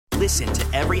Listen to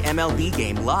every MLB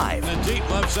game live. In the deep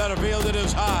left center field, it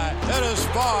is high, it is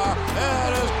far,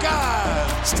 it is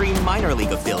gone. Stream minor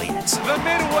league affiliates. The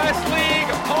Midwest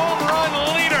League home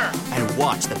run leader. And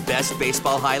watch the best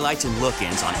baseball highlights and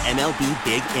look-ins on MLB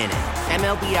Big Inning.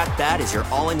 MLB At Bat is your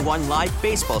all-in-one live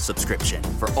baseball subscription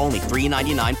for only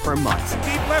 $3.99 per month.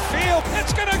 Deep left field,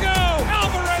 it's gonna go.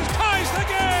 Alvarez ties the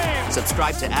game.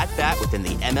 Subscribe to At Bat within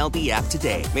the MLB app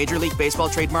today. Major League Baseball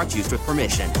trademarks used with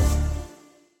permission.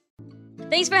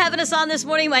 Thanks for having us on this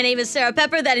morning. My name is Sarah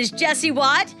Pepper. That is Jesse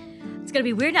Watt. It's going to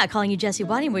be weird not calling you Jesse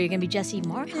Watt anymore. You're going to be Jesse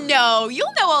Mark. No,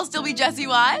 you'll know I'll still be Jesse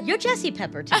Watt. You're Jesse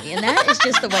Pepper to me, and that is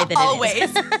just the way that it Always.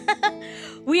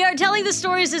 is. We are telling the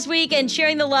stories this week and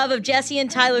sharing the love of Jesse and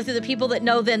Tyler through the people that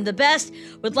know them the best.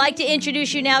 Would like to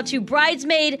introduce you now to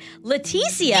Bridesmaid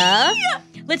Leticcia.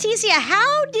 Leticcia,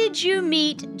 how did you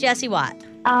meet Jesse Watt?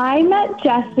 I met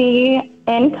Jessie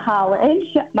in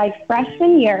college my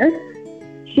freshman year.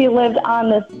 She lived on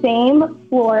the same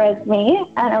floor as me,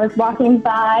 and I was walking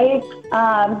by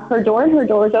her door, and her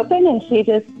door was open, and she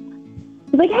just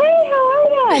was like, "Hey, how are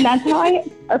you?" And that's how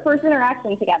our first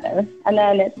interaction together. And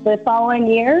then the following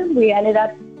year, we ended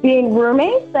up being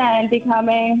roommates and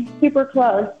becoming super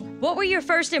close. What were your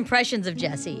first impressions of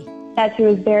Jessie? That she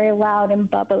was very loud and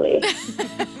bubbly.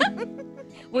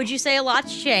 Would you say a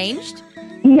lot's changed?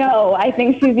 No, I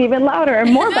think she's even louder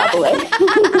and more bubbly.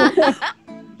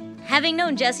 Having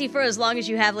known Jessie for as long as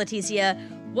you have, Leticcia,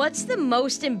 what's the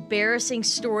most embarrassing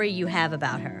story you have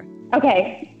about her?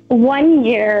 Okay, one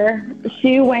year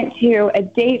she went to a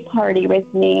date party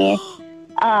with me,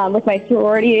 with my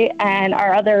sorority and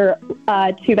our other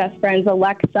two best friends,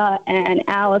 Alexa and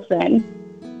Allison.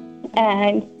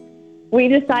 And we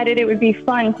decided it would be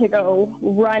fun to go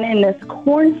run in this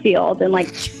cornfield and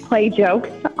play jokes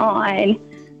on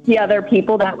the other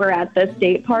people that were at this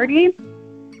date party.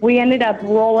 We ended up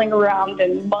rolling around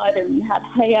in mud and had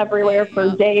hay everywhere for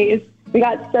days. We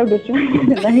got so distracted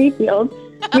in the hayfield,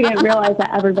 we didn't realize that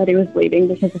everybody was leaving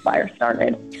because the fire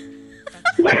started.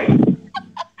 We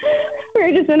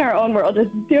were just in our own world, just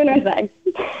doing our thing.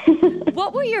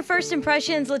 What were your first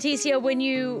impressions, Leticcia, when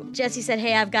Jessie said,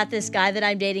 "Hey, I've got this guy that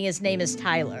I'm dating. His name is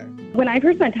Tyler"? When I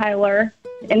first met Tyler,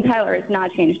 and Tyler has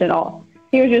not changed at all.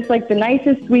 He was just the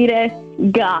nicest, sweetest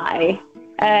guy.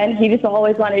 And he just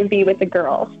always wanted to be with the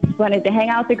girls. Just wanted to hang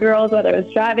out with the girls, whether it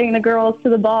was driving the girls to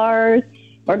the bars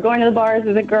or going to the bars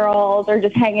with the girls or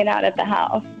just hanging out at the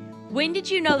house. When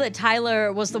did you know that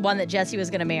Tyler was the one that Jessie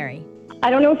was going to marry? I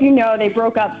don't know if you know, they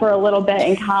broke up for a little bit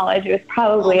in college. It was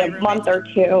probably a month or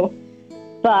two.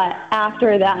 But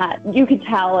after that, you could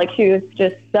tell she was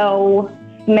just so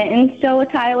smitten still with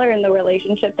Tyler and the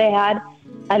relationship they had.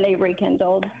 And they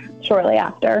rekindled shortly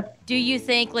after. Do you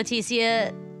think,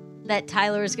 Leticcia, that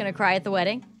Tyler is going to cry at the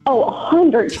wedding? Oh,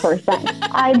 100%.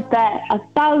 I bet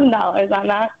 $1,000 on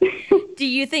that. Do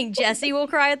you think Jessie will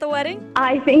cry at the wedding?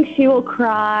 I think she will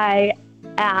cry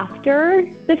after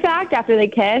the fact, after they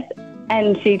kiss,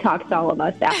 and she talks to all of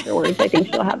us afterwards. I think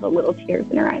she'll have the little tears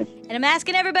in her eyes. And I'm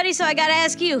asking everybody, so I got to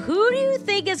ask you, who do you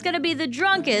think is going to be the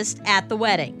drunkest at the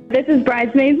wedding? This is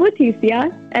Bridesmaid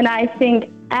Leticcia, and I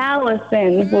think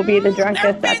Allison will be the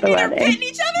drunkest at the wedding. They're pitting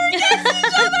each other against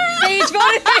each other. They each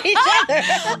voted for each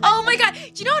other. Oh my God.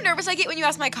 Do you know how nervous I get when you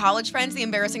ask my college friends the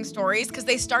embarrassing stories? Because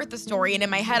they start the story, and in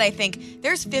my head, I think,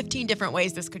 there's 15 different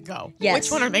ways this could go. Yes.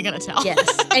 Which one are they going to tell?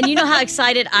 Yes. And you know how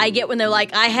excited I get when they're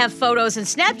like, "I have photos and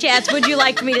Snapchats. Would you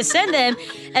like for me to send them?"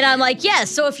 And I'm like,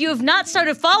 yes. So if you have not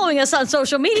started following us on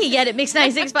social media yet at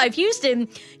Mix965 Houston,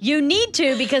 you need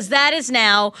to, because that is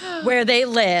now where they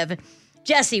live.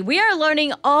 Jessie, we are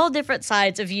learning all different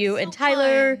sides of you and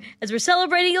Tyler as we're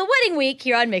celebrating a wedding week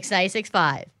here on Mix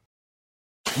 96.5.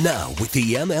 Now, with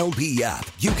the MLB app,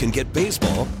 you can get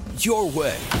baseball your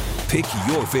way. Pick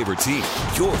your favorite team,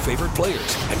 your favorite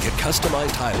players, and get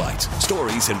customized highlights,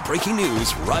 stories, and breaking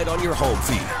news right on your home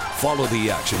feed. Follow the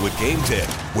action with Game 10,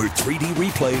 where 3D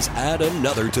replays add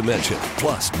another dimension.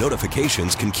 Plus,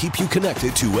 notifications can keep you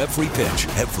connected to every pitch,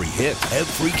 every hit,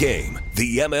 every game.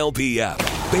 The MLB app.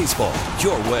 Baseball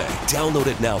your way. Download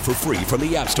it now for free from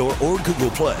the App Store or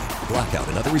Google Play. Blackout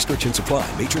and other restrictions apply.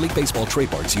 Major League Baseball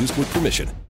trademarks used with permission.